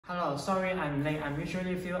Hello, sorry I'm late. I'm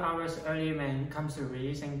usually a few hours early when it comes to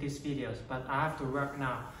releasing these videos, but I have to work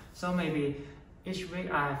now. So maybe each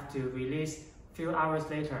week I have to release a few hours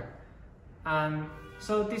later.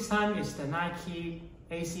 So this time is the Nike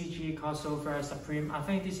ACG crossover Supreme. I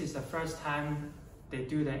think this is the first time they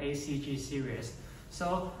do the ACG series.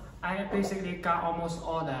 So I basically got almost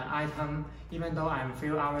all the items, even though I'm a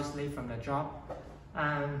few hours late from the job.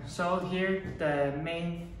 So here the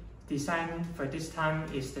main design for this time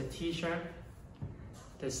is the t-shirt,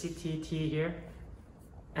 the CTT here,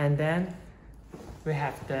 and then we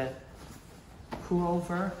have the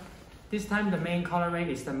pullover. This time the main colorway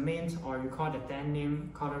is the mint, or you call the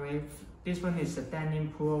denim colorway. This one is the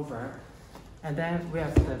denim pullover, and then we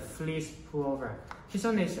have the fleece pullover. This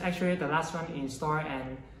one is actually the last one in store,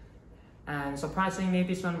 and surprisingly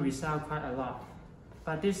this one we sell quite a lot.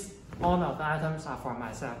 But all of the items are for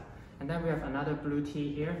myself. And then we have another blue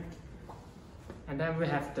tee here. And then we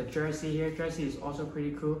have the jersey here. Jersey is also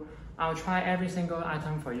pretty cool. I'll try every single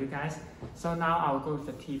item for you guys. So now I'll go with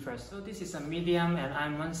the tee first. So this is a medium and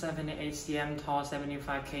I'm 178 cm tall,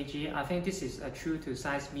 75 kg. I think this is a true to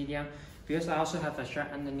size medium because I also have a shirt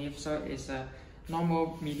underneath, so it's a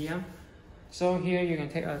normal medium. So here you can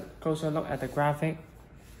take a closer look at the graphic.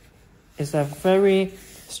 It's a very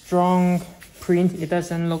strong print. It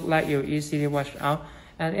doesn't look like you'll easily wash out.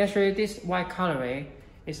 And actually this white colorway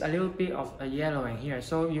is a little bit of a yellowing here,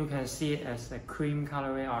 so you can see it as a cream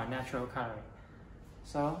colorway or a natural colorway.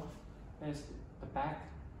 So there's the back.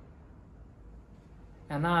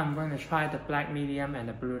 And now I'm going to try the black medium and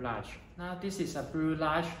the blue large. Now this is a blue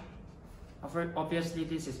large. Obviously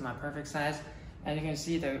this is my perfect size, and you can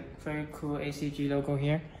see the very cool ACG logo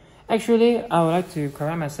here. Actually, I would like to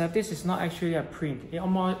correct myself. This is not actually a print. It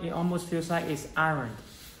almost feels like it's ironed.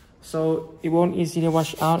 So it won't easily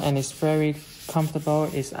wash out and it's very comfortable.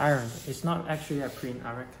 It's ironed. It's not actually a print,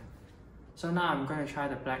 I reckon. So now I'm going to try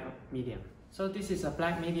the black medium. So this is a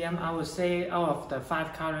black medium. I would say out of the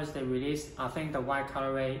 5 colors they released, I think the white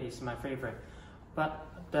colorway is my favorite. But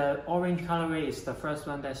the orange colorway is the first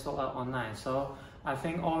one that sold out online. So I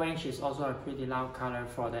think orange is also a pretty loud color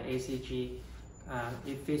for the ACG.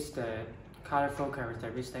 It fits the colorful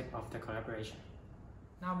characteristic of the collaboration.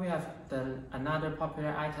 Now we have another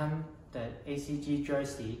popular item, the ACG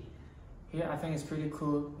jersey. Here I think it's pretty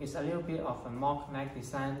cool. It's a little bit of a mock neck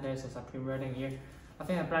design. There's a Supreme wording here. I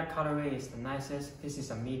think the black colorway is the nicest. This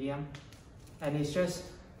is a medium. And it's just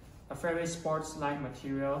a very sports-like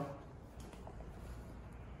material.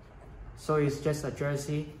 So it's just a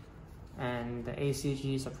jersey and the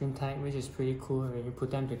ACG Supreme tag, which is pretty cool when you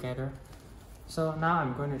put them together. So now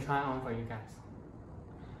I'm going to try on for you guys.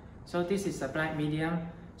 So this is a black medium,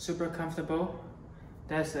 super comfortable.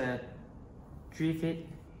 There's a 3 fit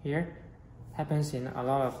here. Happens in a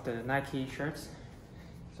lot of the Nike shirts.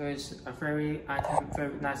 So it's a very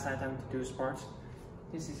nice item to do sports.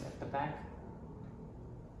 This is at the back.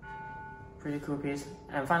 Pretty cool piece.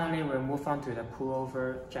 And finally we'll move on to the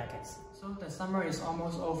pullover jackets. So the summer is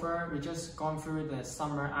almost over. We just gone through the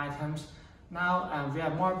summer items. Now we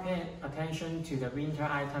are more paying attention to the winter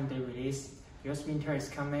item they released because winter is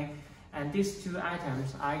coming. And these 2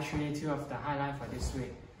 items are actually 2 of the highlights for this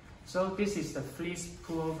week. So this is the fleece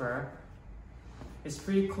pullover. It's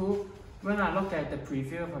pretty cool. When I look at the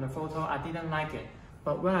preview from the photo, I didn't like it.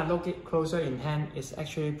 But when I look it closer in hand, it's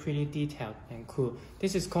actually pretty detailed and cool.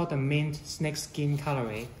 This is called the mint snakeskin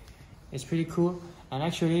colorway. It's pretty cool. And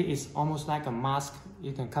actually it's almost like a mask.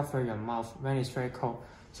 You can cover your mouth when it's very cold.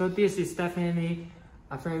 So this is definitely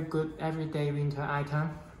a very good everyday winter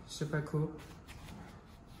item. Super cool.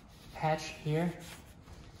 Patch here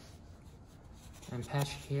and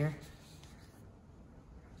patch here.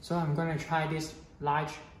 So I'm gonna try this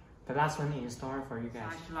large, the last one in store for you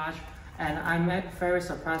guys. Large. And I'm very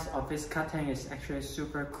surprised of this cutting. It's actually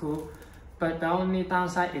super cool. But the only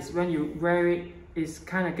downside is when you wear it, it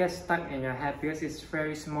kind of gets stuck in your head because it's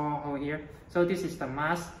very small hole here. So this is the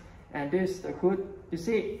mask. And this is the hood. You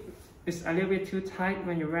see, it's a little bit too tight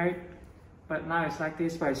when you wear it, but now it's like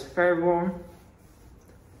this, but it's very warm.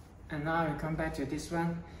 And now we come back to this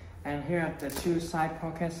one, and here are the 2 side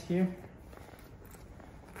pockets here.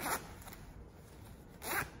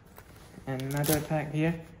 And another pack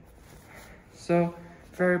here. So,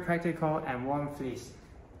 very practical and warm fleece.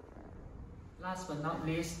 Last but not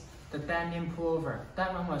least, the denim pullover.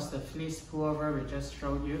 That one was the fleece pullover we just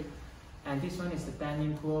showed you. And this one is the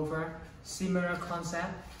denim pullover, similar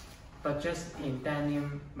concept, but just in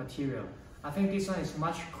denim material. I think this one is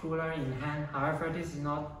much cooler in hand. However, this is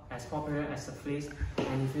not as popular as the fleece.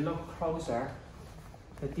 And if you look closer,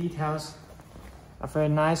 the details are very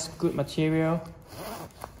nice, good material,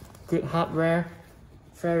 good hardware,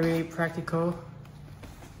 very practical,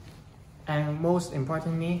 and most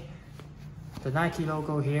importantly, the Nike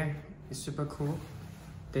logo here is super cool.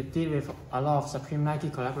 They did with a lot of Supreme Nike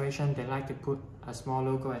collaboration. They like to put a small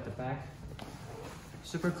logo at the back.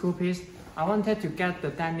 Super cool piece. I wanted to get the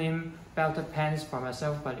denim belted pants for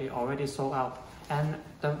myself, but it already sold out. And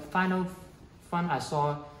the final one I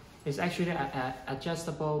saw is actually an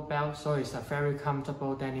adjustable belt, so it's a very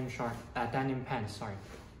comfortable denim denim pants. Sorry.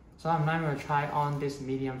 So I'm now going to try on this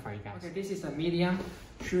medium for you guys. Okay, this is a medium,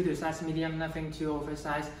 true to size medium, nothing too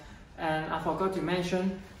oversized. And I forgot to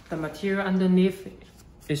mention the material underneath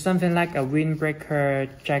is something like a windbreaker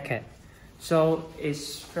jacket. So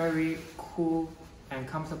it's very cool and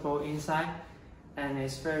comfortable inside, and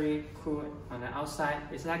it's very cool on the outside.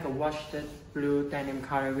 It's like a washed blue denim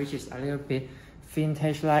color, which is a little bit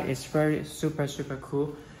vintage like. It's very super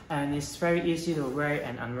cool, and it's very easy to wear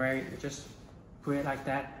and unwear it. You just put it like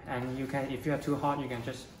that, and you can, if you are too hot, you can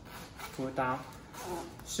just pull it down.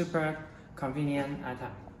 Super convenient item.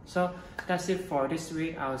 So that's it for this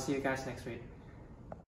week. I will see you guys next week.